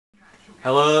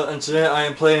Hello, and today I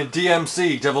am playing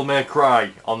DMC Devil May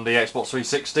Cry on the Xbox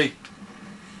 360.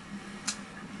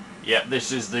 Yep,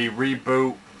 this is the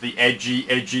reboot, the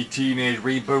edgy teenage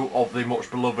reboot of the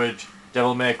much beloved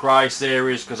Devil May Cry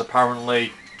series, because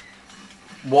apparently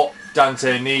what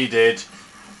Dante needed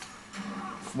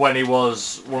when he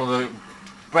was one of the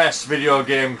best video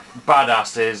game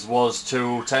badasses was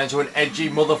to turn into an edgy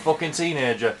motherfucking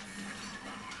teenager.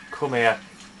 Come here.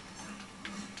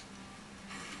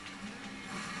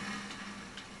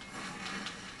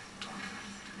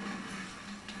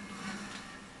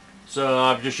 So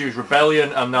I've just used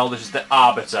Rebellion, and now this is the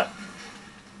Arbiter.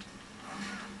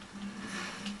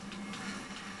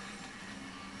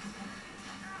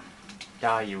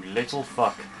 Ah, you little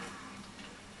fuck.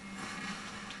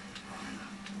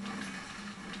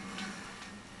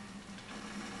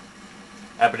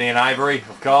 Ebony and Ivory,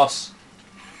 of course.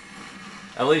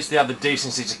 At least they have the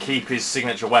decency to keep his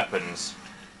signature weapons.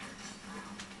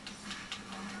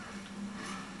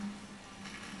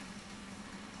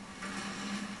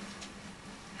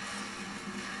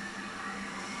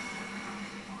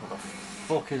 What the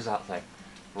fuck is that thing?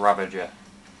 Ravager.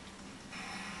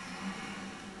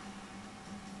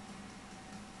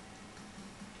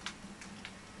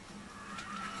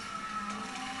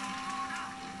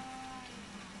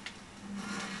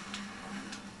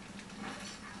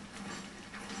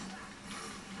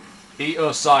 Eat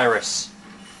Osiris.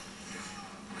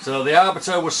 So the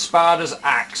Arbiter was Sparda's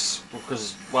axe,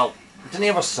 because, well, didn't he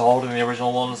have a sword in the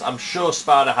original ones? I'm sure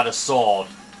Sparda had a sword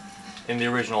in the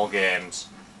original games.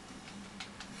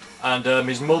 And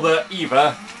his mother,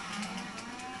 Eva,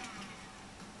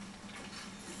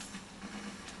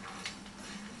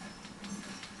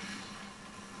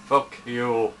 fuck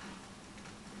you.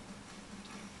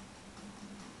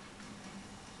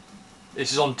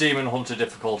 This is on Demon Hunter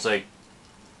difficulty.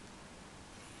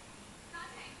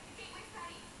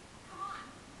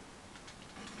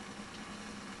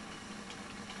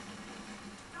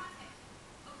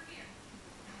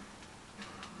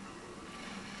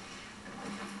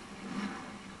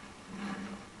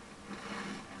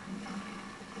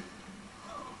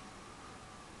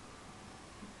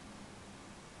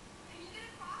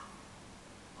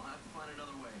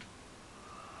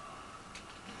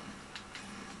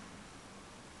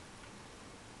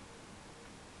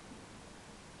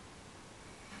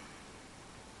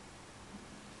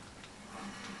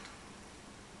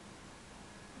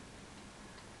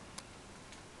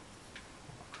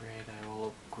 I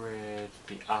will upgrade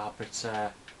the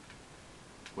Arbiter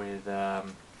with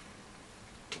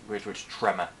which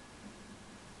Tremor.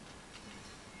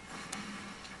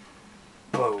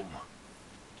 Boom.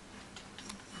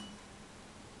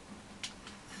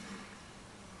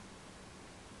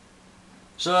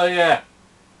 So yeah,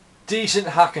 decent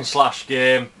hack and slash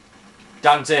game.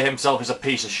 Dante himself is a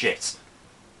piece of shit.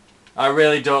 I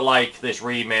really don't like this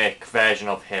remake version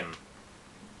of him.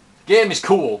 Game is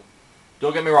cool.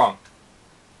 Don't get me wrong.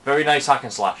 Very nice hack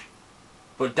and slash.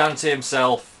 But Dante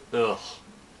himself, ugh.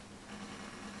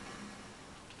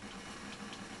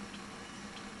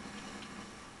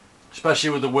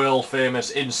 Especially with the world famous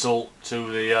insult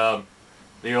to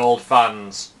the old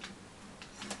fans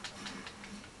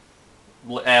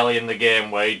early in the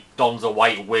game where he dons a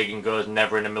white wig and goes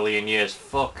never in a million years.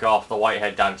 Fuck off, the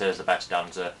whitehead Dante is the best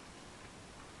Dante.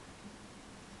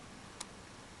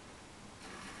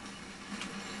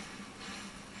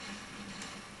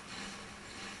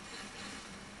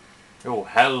 Oh,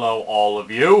 hello all of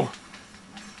you.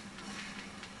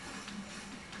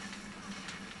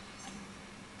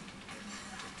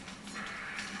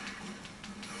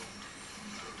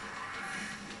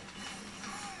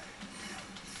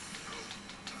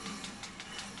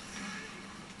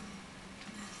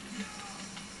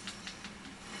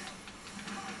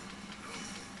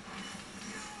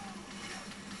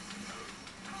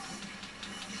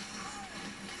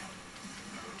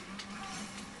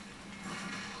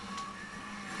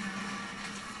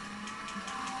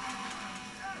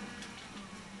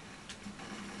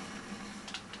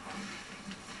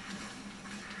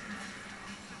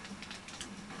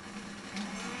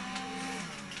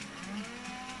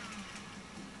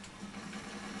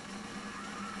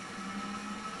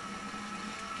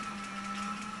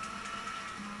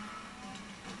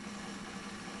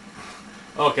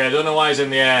 Okay, I don't know why he's in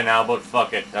the air now, but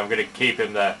fuck it. I'm gonna keep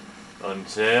him there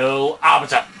until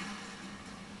Arbiter.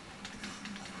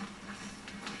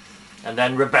 And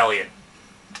then Rebellion.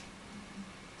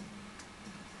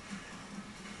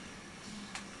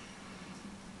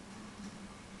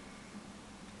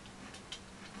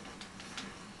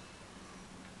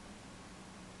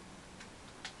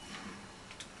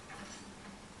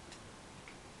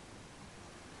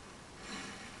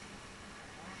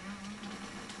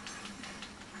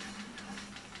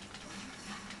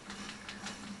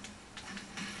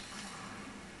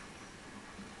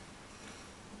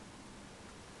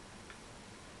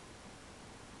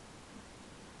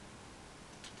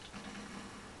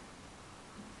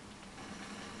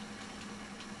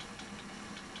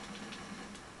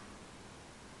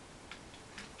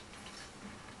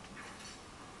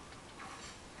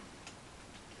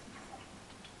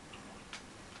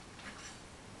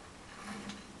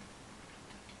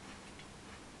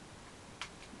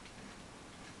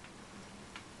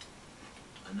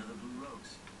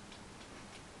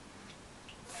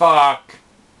 Fuck.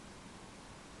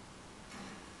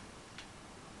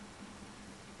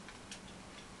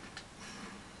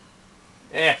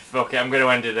 Fuck it, I'm going to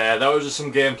end it there. That was just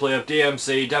some gameplay of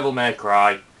DMC Devil May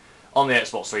Cry on the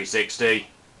Xbox 360.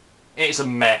 It's a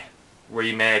meh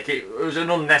remake. It was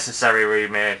an unnecessary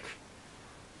remake.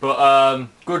 But,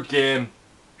 good game,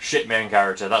 shit main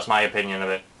character. That's my opinion of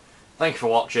it. Thank you for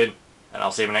watching, and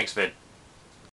I'll see you in the next vid.